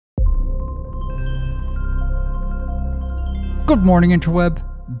Good morning, interweb.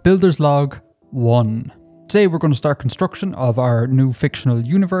 Builder's Log 1. Today we're going to start construction of our new fictional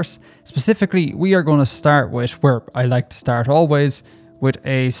universe. Specifically, we are going to start with, where I like to start always, with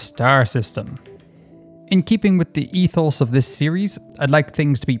a star system. In keeping with the ethos of this series, I'd like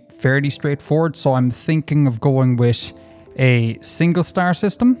things to be fairly straightforward, so I'm thinking of going with a single star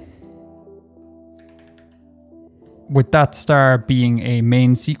system, with that star being a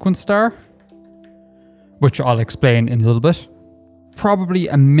main sequence star, which I'll explain in a little bit. Probably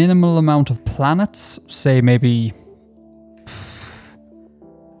a minimal amount of planets, say maybe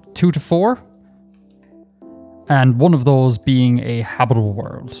 2 to 4, and one of those being a habitable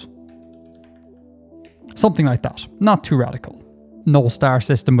world. Something like that, not too radical. No star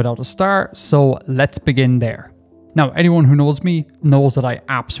system without a star, so let's begin there. Now, anyone who knows me knows that I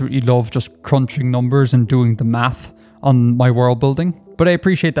absolutely love just crunching numbers and doing the math on my world building, but I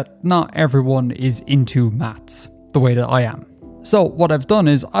appreciate that not everyone is into maths the way that I am. So what I've done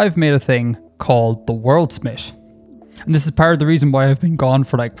is I've made a thing called the Worldsmith. And this is part of the reason why I've been gone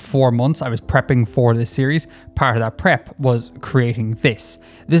for like 4 months. I was prepping for this series. Part of that prep was creating this.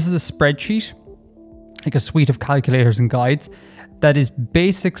 This is a spreadsheet, like a suite of calculators and guides, that is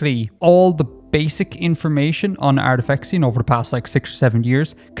basically all the basic information on Artifact Scene over the past like 6 or 7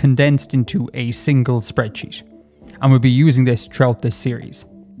 years condensed into a single spreadsheet. And we'll be using this throughout this series.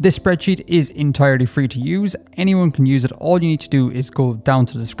 This spreadsheet is entirely free to use. Anyone can use it. All you need to do is go down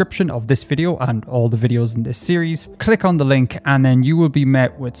to the description of this video and all the videos in this series, click on the link, and then you will be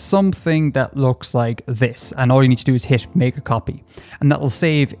met with something that looks like this. And all you need to do is hit make a copy. And that will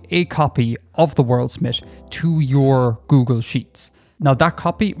save a copy of the Worldsmith to your Google Sheets. Now that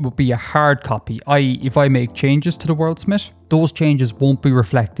copy will be a hard copy, i.e. if I make changes to the Worldsmith, those changes won't be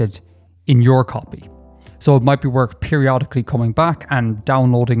reflected in your copy. So it might be worth periodically coming back and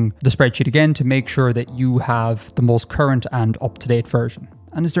downloading the spreadsheet again to make sure that you have the most current and up-to-date version.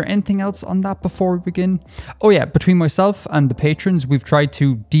 And is there anything else on that before we begin? Oh yeah, between myself and the patrons, we've tried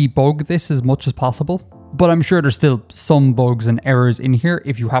to debug this as much as possible, but I'm sure there's still some bugs and errors in here.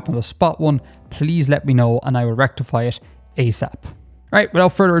 If you happen to spot one, please let me know and I will rectify it ASAP. All right,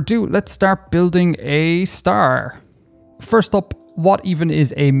 without further ado, let's start building a star. First up, what even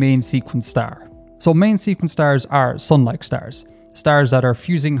is a main sequence star? So main sequence stars are sun-like stars, stars that are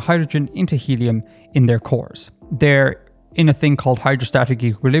fusing hydrogen into helium in their cores. They're in a thing called hydrostatic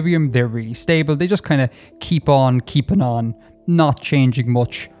equilibrium. They're really stable. They just kind of keep on keeping on, not changing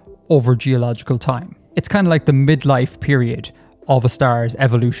much over geological time. It's kind of like the midlife period of a star's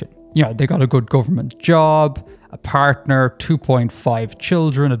evolution. You know, they got a good government job, a partner, 2.5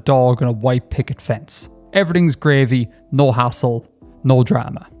 children, a dog, and a white picket fence. Everything's gravy, no hassle, no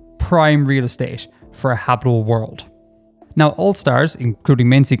drama. Prime real estate for a habitable world. Now, all stars, including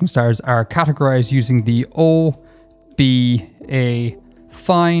main sequence stars, are categorized using the O, B, A,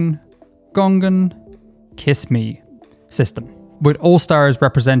 Fine, Gungan, Kiss Me system, with O stars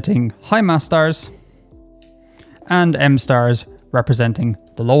representing high mass stars and M stars representing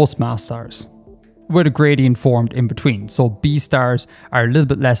the lowest mass stars, with a gradient formed in between. So B stars are a little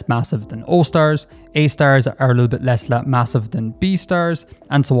bit less massive than O stars, A stars are a little bit less massive than B stars,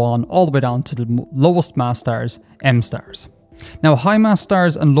 and so on, all the way down to the lowest mass stars, M stars. Now, high mass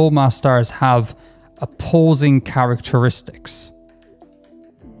stars and low mass stars have opposing characteristics.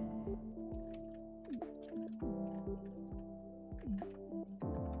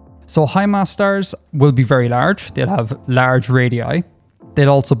 So high mass stars will be very large, they'll have large radii. They'll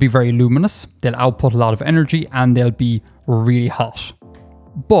also be very luminous, they'll output a lot of energy, and they'll be really hot.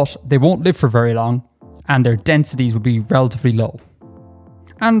 But they won't live for very long, and their densities will be relatively low.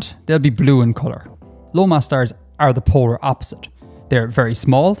 And they'll be blue in colour. Low mass stars are the polar opposite. They're very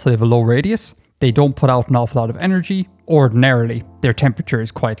small, so they have a low radius. They don't put out an awful lot of energy. Ordinarily, their temperature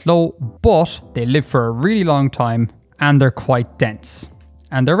is quite low, but they live for a really long time, and they're quite dense.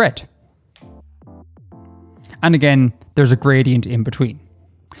 And they're red. And again, there's a gradient in between.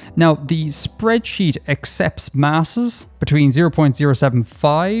 Now, the spreadsheet accepts masses between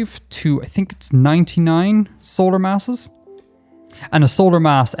 0.075 to, I think it's 99 solar masses. And a solar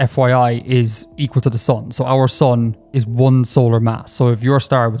mass, FYI, is equal to the sun. So our sun is 1 solar mass. So if your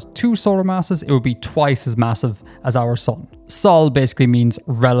star was 2 solar masses, it would be twice as massive as our sun. Sol basically means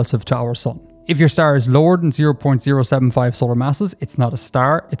relative to our sun. If your star is lower than 0.075 solar masses, it's not a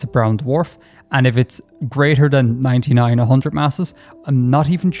star, it's a brown dwarf. And if it's greater than 99, 100 masses, I'm not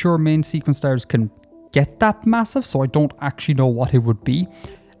even sure main sequence stars can get that massive, so I don't actually know what it would be.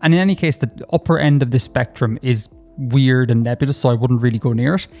 And in any case, the upper end of this spectrum is weird and nebulous, so I wouldn't really go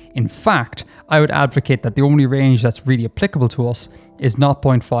near it. In fact, I would advocate that the only range that's really applicable to us is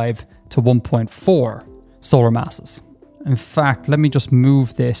 0.5 to 1.4 solar masses. In fact, let me just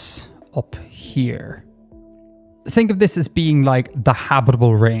move this up here. Think of this as being like the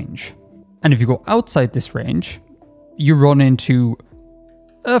habitable range. And if you go outside this range, you run into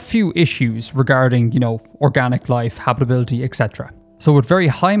a few issues regarding, organic life, habitability, etc. So with very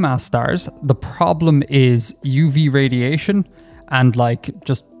high mass stars, the problem is UV radiation and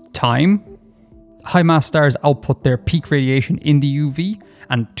just time. High mass stars output their peak radiation in the UV,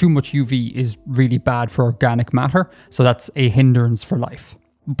 and too much UV is really bad for organic matter, so that's a hindrance for life.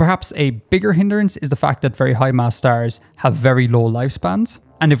 Perhaps a bigger hindrance is the fact that very high mass stars have very low lifespans,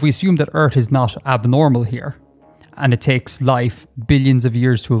 and if we assume that Earth is not abnormal here, and it takes life billions of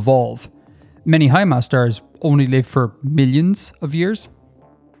years to evolve, many high mass stars only live for millions of years,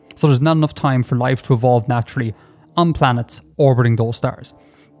 so there's not enough time for life to evolve naturally on planets orbiting those stars.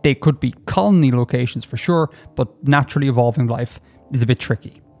 They could be colony locations for sure, but naturally evolving life is a bit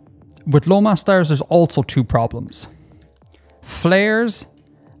tricky. With low mass stars, there's also two problems: flares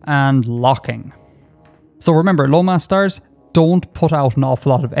and locking. So remember, low mass stars don't put out an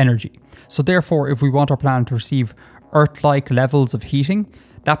awful lot of energy. So therefore, if we want our planet to receive Earth-like levels of heating,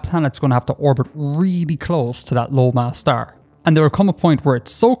 that planet's going to have to orbit really close to that low mass star. And there will come a point where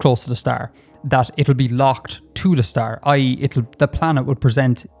it's so close to the star that it'll be locked to the star, i.e. the planet will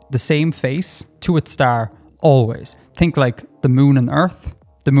present the same face to its star always. Think like the moon and Earth.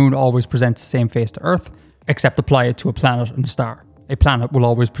 The moon always presents the same face to Earth, except apply it to a planet and a star. A planet will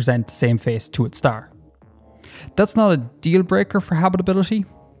always present the same face to its star. That's not a deal breaker for habitability.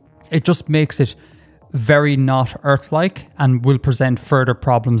 It just makes it very not Earth-like and will present further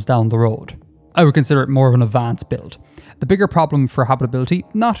problems down the road. I would consider it more of an advanced build. The bigger problem for habitability,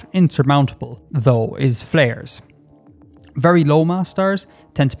 not insurmountable though, is flares. Very low mass stars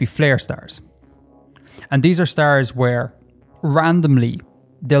tend to be flare stars. And these are stars where randomly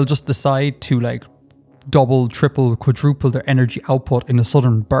they'll just decide to double, triple, quadruple their energy output in a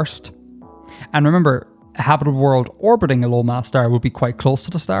sudden burst. And remember, a habitable world orbiting a low mass star will be quite close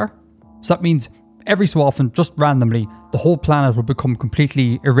to the star. So that means every so often, just randomly, the whole planet will become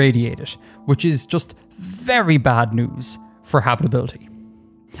completely irradiated, which is just very bad news for habitability.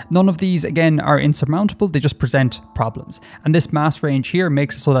 None of these, again, are insurmountable, they just present problems. And this mass range here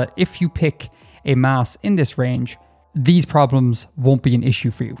makes it so that if you pick a mass in this range, these problems won't be an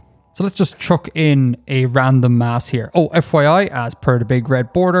issue for you. So let's just chuck in a random mass here. Oh, FYI, as per the big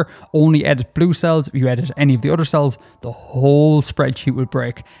red border, only edit blue cells. If you edit any of the other cells, the whole spreadsheet will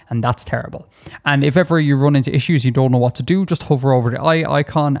break, and that's terrible. And if ever you run into issues you don't know what to do, just hover over the eye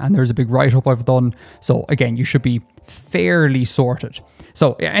icon and there's a big write-up I've done. So again, you should be fairly sorted.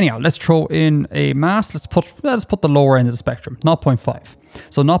 So anyhow, let's throw in a mass. Let's put the lower end of the spectrum, 0.5.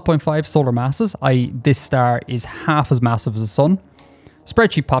 So 0.5 solar masses, i.e. this star is half as massive as the sun.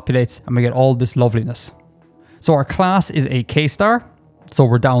 Spreadsheet populates and we get all this loveliness. So our class is a K star, so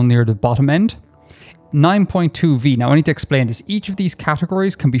we're down near the bottom end. 9.2 V. Now I need to explain this. Each of these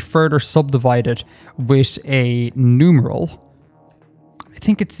categories can be further subdivided with a numeral. I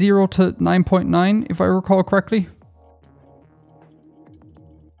think it's 0 to 9.9 if I recall correctly.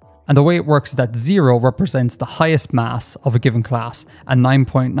 And the way it works is that 0 represents the highest mass of a given class and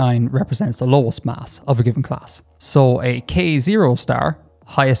 9.9 represents the lowest mass of a given class. So a K0 star,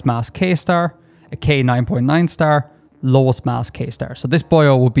 highest mass K star, a K9.9 star, lowest mass K star. So this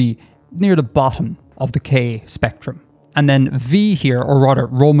boyo will be near the bottom of the K spectrum. And then V here, or rather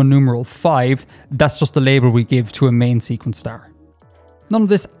Roman numeral 5, that's just the label we give to a main sequence star. None of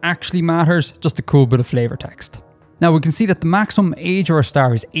this actually matters, just a cool bit of flavor text. Now we can see that the maximum age of our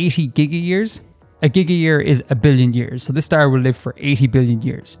star is 80 gigayears. A gigayear is a billion years, so this star will live for 80 billion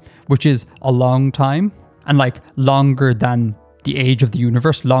years, which is a long time, and longer than the age of the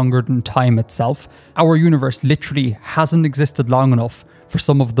universe, longer than time itself. Our universe literally hasn't existed long enough for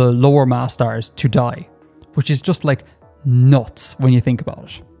some of the lower mass stars to die, which is just nuts when you think about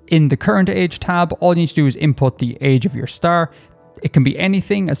it. In the current age tab, all you need to do is input the age of your star. It can be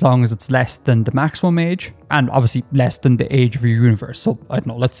anything as long as it's less than the maximum age and obviously less than the age of your universe. So I don't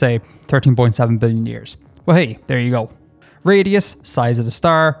know, let's say 13.7 billion years. Well, hey, there you go. Radius, size of the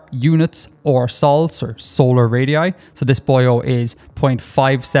star, units or sols or solar radii. So this boyo is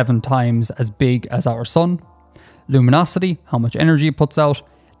 0.57 times as big as our sun. Luminosity, how much energy it puts out.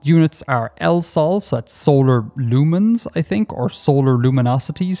 Units are L-sols, so that's solar lumens, I think, or solar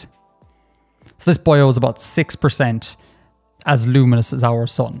luminosities. So this boyo is about 6% as luminous as our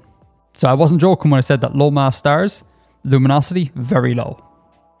sun. So I wasn't joking when I said that low mass stars, luminosity, very low.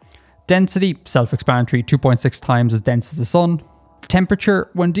 Density, self-explanatory, 2.6 times as dense as the sun. Temperature,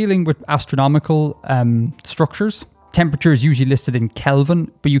 when dealing with astronomical structures, temperature is usually listed in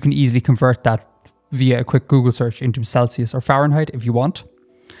Kelvin, but you can easily convert that via a quick Google search into Celsius or Fahrenheit if you want.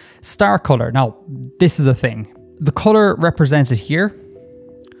 Star color. Now, this is a thing. The color represented here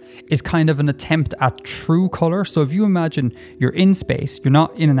is kind of an attempt at true color. So if you imagine you're in space, you're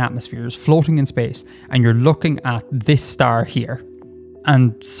not in an atmosphere, you're just floating in space, and you're looking at this star here,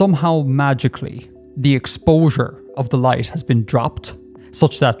 and somehow magically the exposure of the light has been dropped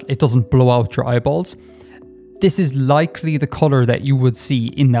such that it doesn't blow out your eyeballs, this is likely the color that you would see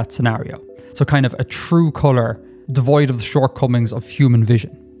in that scenario. So kind of a true color devoid of the shortcomings of human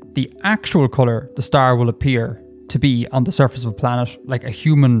vision. The actual color the star will appear to be on the surface of a planet, like a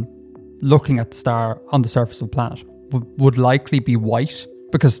human looking at the star on the surface of a planet, would likely be white,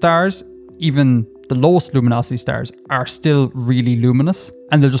 because stars, even the lowest luminosity stars, are still really luminous,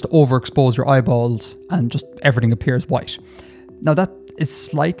 and they'll just overexpose your eyeballs and just everything appears white. Now that is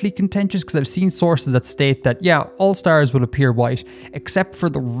slightly contentious, because I've seen sources that state that, yeah, all stars will appear white, except for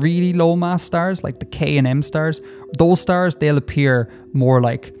the really low mass stars, like the K and M stars. Those stars, they'll appear more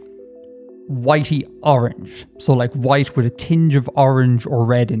like whitey orange. So like white with a tinge of orange or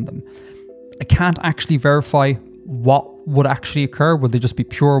red in them. I can't actually verify what would actually occur. Would they just be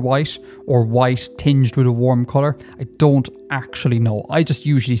pure white or white tinged with a warm color? I don't actually know. I just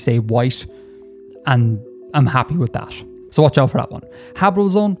usually say white and I'm happy with that. So watch out for that one. Habitable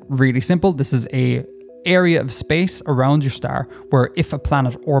zone, really simple. This is a area of space around your star where if a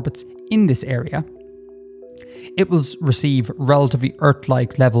planet orbits in this area, it will receive relatively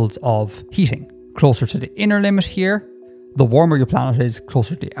Earth-like levels of heating. Closer to the inner limit here, the warmer your planet is.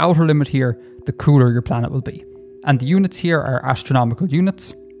 Closer to the outer limit here, the cooler your planet will be. And the units here are astronomical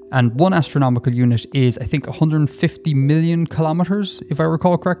units. And one astronomical unit is, I think, 150 million kilometers, if I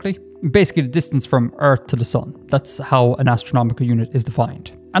recall correctly. Basically the distance from Earth to the Sun. That's how an astronomical unit is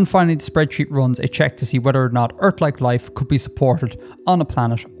defined. And finally, the spreadsheet runs a check to see whether or not Earth-like life could be supported on a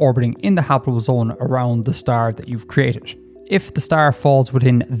planet orbiting in the habitable zone around the star that you've created. If the star falls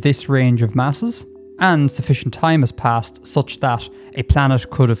within this range of masses, and sufficient time has passed such that a planet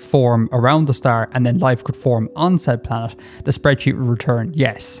could form around the star and then life could form on said planet, the spreadsheet will return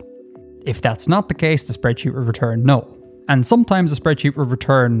yes. If that's not the case, the spreadsheet will return no. And sometimes the spreadsheet will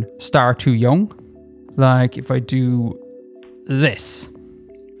return star too young, like if I do this.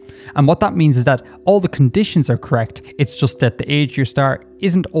 And what that means is that all the conditions are correct, it's just that the age of your star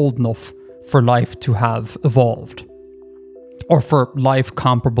isn't old enough for life to have evolved. Or for life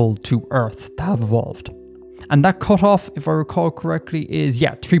comparable to Earth to have evolved. And that cutoff, if I recall correctly, is,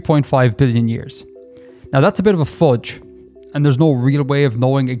 3.5 billion years. Now that's a bit of a fudge, and there's no real way of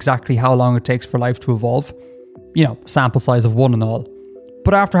knowing exactly how long it takes for life to evolve. You know, sample size of 1 and all.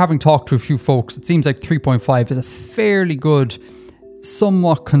 But after having talked to a few folks, it seems like 3.5 is a fairly good,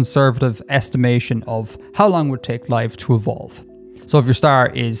 somewhat conservative estimation of how long it would take life to evolve. So if your star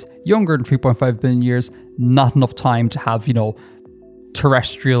is younger than 3.5 billion years, not enough time to have,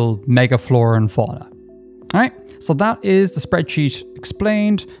 terrestrial megaflora and fauna. All right, so that is the spreadsheet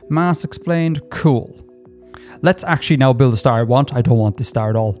explained, mass explained, cool. Let's actually now build the star I want. I don't want this star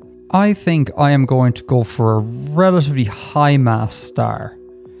at all. I think I am going to go for a relatively high mass star.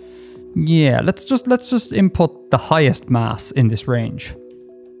 Yeah, let's just input the highest mass in this range.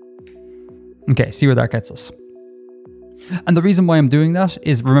 Okay, see where that gets us. And the reason why I'm doing that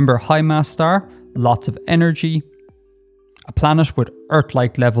is, remember, high mass star, lots of energy. A planet with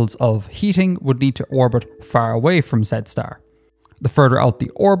Earth-like levels of heating would need to orbit far away from said star. The further out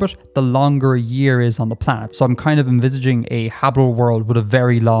the orbit, the longer a year is on the planet. So I'm kind of envisaging a habitable world with a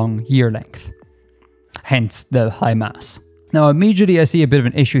very long year length. Hence the high mass. Now immediately I see a bit of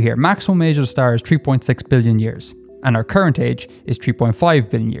an issue here. Maximum age of the star is 3.6 billion years. And our current age is 3.5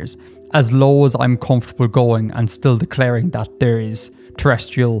 billion years. As low as I'm comfortable going and still declaring that there is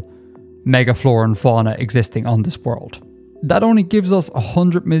terrestrial megaflora and fauna existing on this world. That only gives us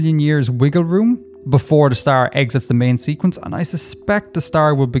 100 million years wiggle room before the star exits the main sequence, and I suspect the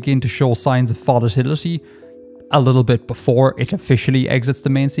star will begin to show signs of volatility a little bit before it officially exits the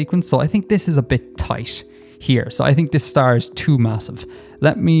main sequence. So I think this is a bit tight here. So I think this star is too massive.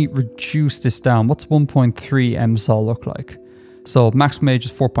 Let me reduce this down. What's 1.3 MSOL look like? So maximum age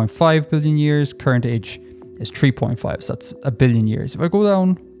is 4.5 billion years. Current age is 3.5. So that's a billion years. If I go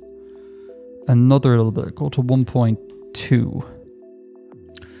down another little bit, go to 1.2.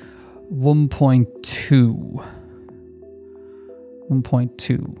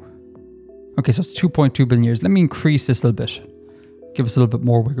 1.2. Okay, so it's 2.2 billion years. Let me increase this a little bit. Give us a little bit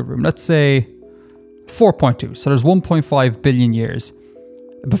more wiggle room. Let's say 4.2. So there's 1.5 billion years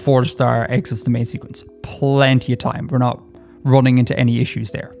before the star exits the main sequence. Plenty of time. We're not running into any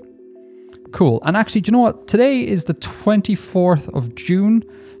issues there. Cool. And actually, do you know what? Today is the 24th of June.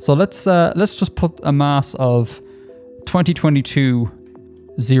 So let's just put a mass of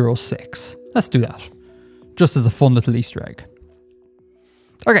 2022-06. Let's do that. Just as a fun little Easter egg.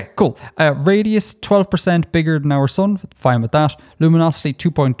 Okay, cool. Radius 12% bigger than our sun. Fine with that. Luminosity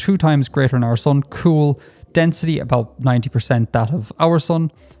 2.2 times greater than our sun. Cool. Density about 90% that of our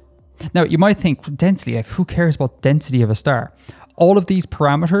sun. Now, you might think density, like who cares about density of a star? All of these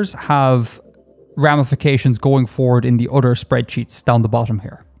parameters have ramifications going forward in the other spreadsheets down the bottom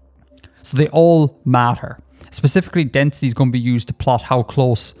here. So they all matter. Specifically, density is going to be used to plot how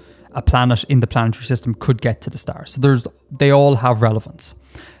close a planet in the planetary system could get to the star. So they all have relevance.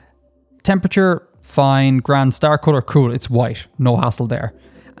 Temperature, fine. Grand star color, cool. It's white. No hassle there.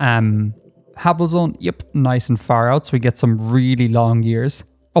 Habitable zone, yep, nice and far out. So we get some really long years.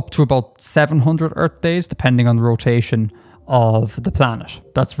 Up to about 700 Earth days, depending on the rotation of the planet.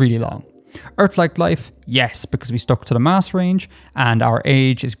 That's really long. Earth-like life, yes, because we stuck to the mass range and our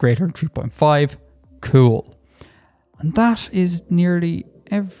age is greater than 3.5. Cool. And that is nearly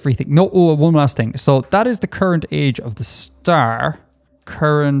everything. No, one last thing. So that is the current age of the star.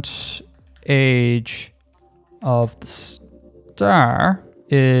 Current age of the star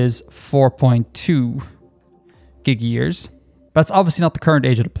is 4.2 gigayears. But it's obviously not the current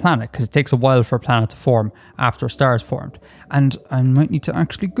age of the planet because it takes a while for a planet to form after a star is formed. And I might need to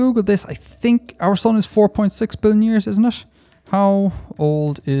actually Google this. I think our sun is 4.6 billion years, isn't it? How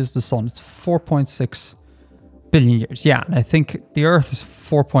old is the sun? It's 4.6 billion years. Yeah, and I think the Earth is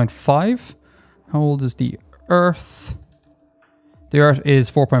 4.5. How old is the Earth? The Earth is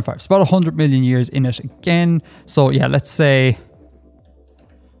 4.5. It's about 100 million years in it again. So yeah, let's say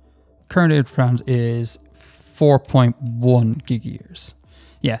current age of the planet is 4.1 gigayears.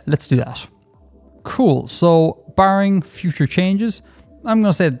 Yeah, let's do that. Cool. So barring future changes, I'm going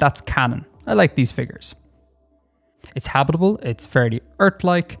to say that's canon. I like these figures. It's habitable, it's fairly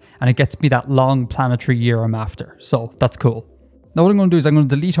Earth-like, and it gets me that long planetary year I'm after. So that's cool. Now what I'm going to do is I'm going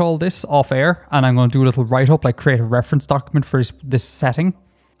to delete all this off air, and I'm going to do a little write-up, like create a reference document for this setting.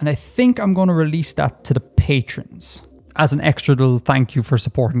 And I think I'm going to release that to the patrons as an extra little thank you for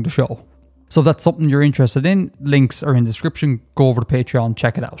supporting the show. So if that's something you're interested in, links are in the description. Go over to Patreon,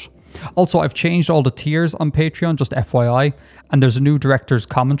 check it out. Also, I've changed all the tiers on Patreon, just FYI. And there's a new director's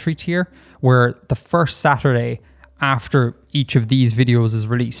commentary tier where the first Saturday after each of these videos is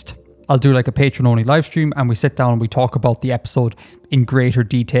released, I'll do like a Patreon-only live stream and we sit down and we talk about the episode in greater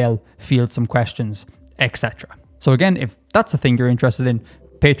detail, field some questions, etc. So again, if that's the thing you're interested in,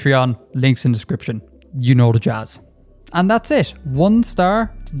 Patreon, links in description. You know the jazz. And that's it. 1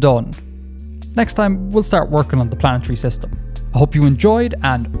 star, done. Next time, we'll start working on the planetary system. I hope you enjoyed,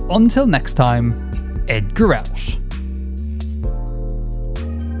 and until next time, Edgar out.